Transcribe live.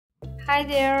Hi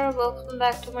there, welcome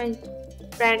back to my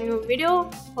brand new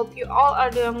video. Hope you all are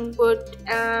doing good,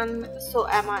 and so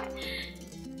am I.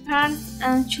 Parents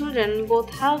and children both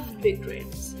have big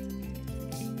dreams.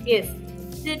 Yes,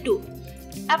 they do.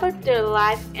 About their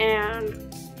life and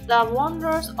the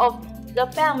wonders of the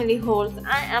family holds.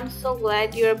 I am so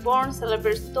glad you are born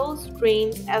celebrates those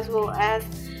dreams as well as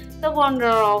the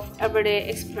wonder of everyday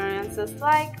experiences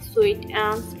like sweet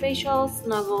and special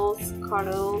snuggles,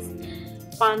 cuddles,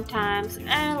 fun times,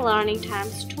 and learning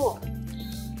times too.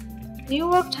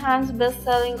 New York Times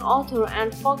bestselling author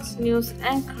and Fox News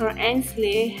anchor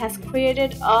Ainsley has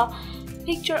created a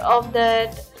picture of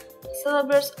that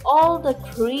celebrates all the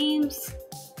dreams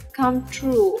come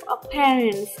true, a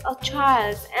parents, a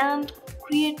child, and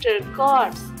creator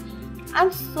gods.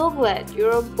 I'm so glad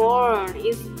you're born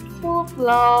is full of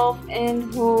love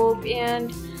and hope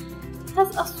and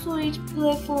has a sweet,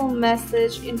 playful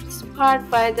message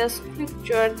inspired by the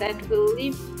scripture that will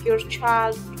leave your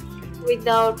child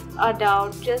without a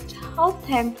doubt just how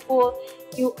thankful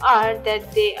you are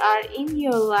that they are in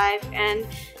your life and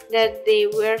that they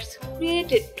were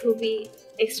created to be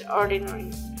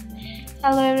extraordinary.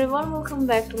 Hello everyone, welcome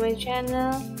back to my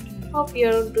channel. Hope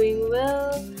you're doing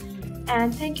well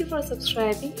and thank you for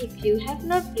subscribing. If you have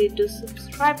not, please do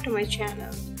subscribe to my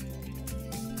channel.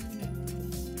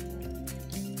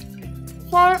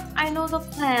 For I know the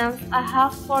plans I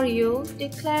have for you,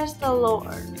 declares the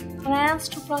Lord. Plans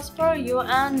to prosper you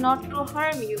and not to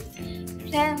harm you.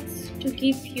 Plans to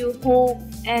give you hope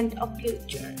and a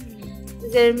future.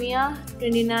 Jeremiah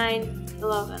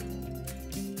 29:11.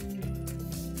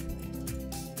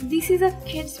 This is a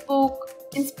kid's book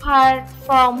inspired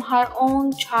from her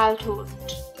own childhood.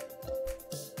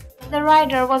 The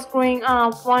writer was growing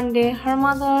up. One day her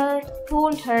mother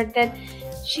told her that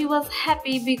she was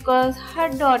happy because her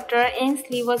daughter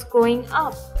Ainsley was growing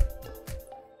up.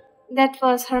 That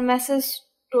was her message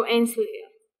to Ainsley.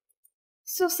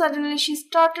 So suddenly she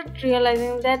started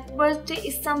realizing that birthday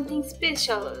is something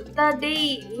special. The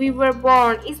day we were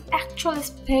born is actually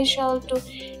special to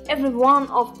every one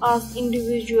of us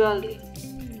individually.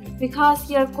 Because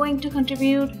you are going to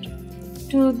contribute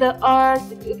to the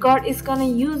earth, God is gonna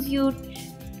use you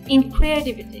in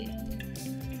creativity.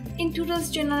 In today's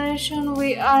generation,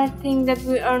 we are think that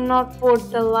we are not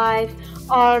worth the life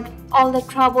or all the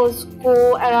troubles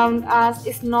go around us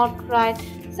is not right.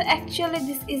 So actually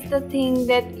this is the thing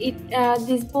that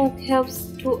this book helps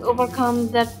to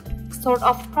overcome that sort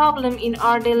of problem in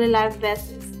our daily life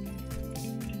basis.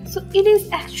 So it is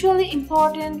actually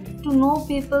important to know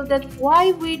people that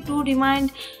why we do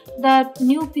remind that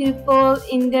new people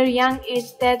in their young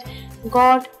age that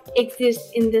God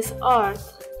exists in this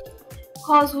earth.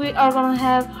 Because we are gonna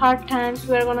have hard times,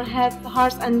 we are gonna have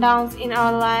ups and downs in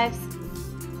our lives,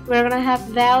 we're gonna have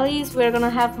valleys, we're gonna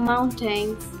have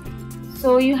mountains.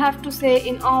 So you have to say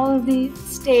in all the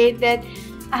state that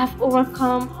I have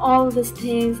overcome all these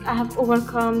things, I have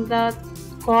overcome that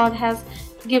God has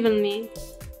given me,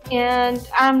 and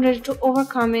I'm ready to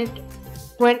overcome it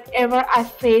whenever I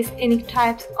face any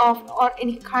types of or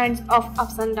any kinds of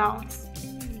ups and downs.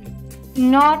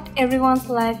 Not everyone's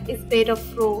life is bed of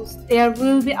roses. There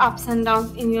will be ups and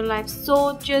downs in your life.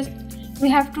 So we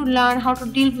have to learn how to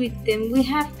deal with them. We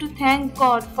have to thank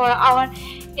God for our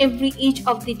each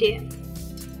of the day.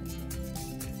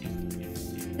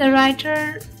 The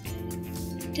writer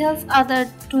tells others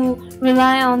to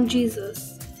rely on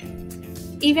Jesus.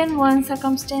 Even when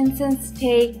circumstances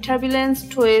take turbulence,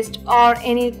 twist, or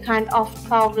any kind of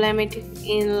problematic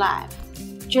in life,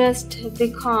 just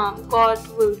be calm. God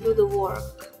will do the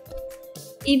work.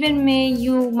 Even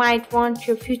you might want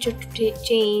your future to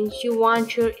change, you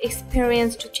want your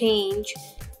experience to change.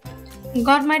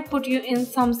 God might put you in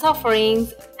some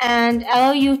sufferings and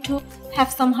allow you to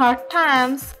have some hard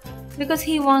times because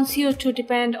He wants you to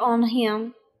depend on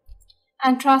Him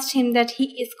and trust Him that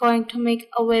He is going to make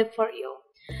a way for you.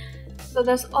 So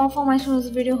that's all for my today's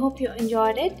video. Hope you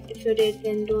enjoyed it. If you did,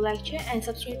 then do like, share and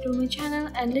subscribe to my channel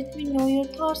and let me know your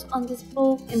thoughts on this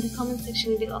book in the comment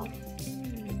section below.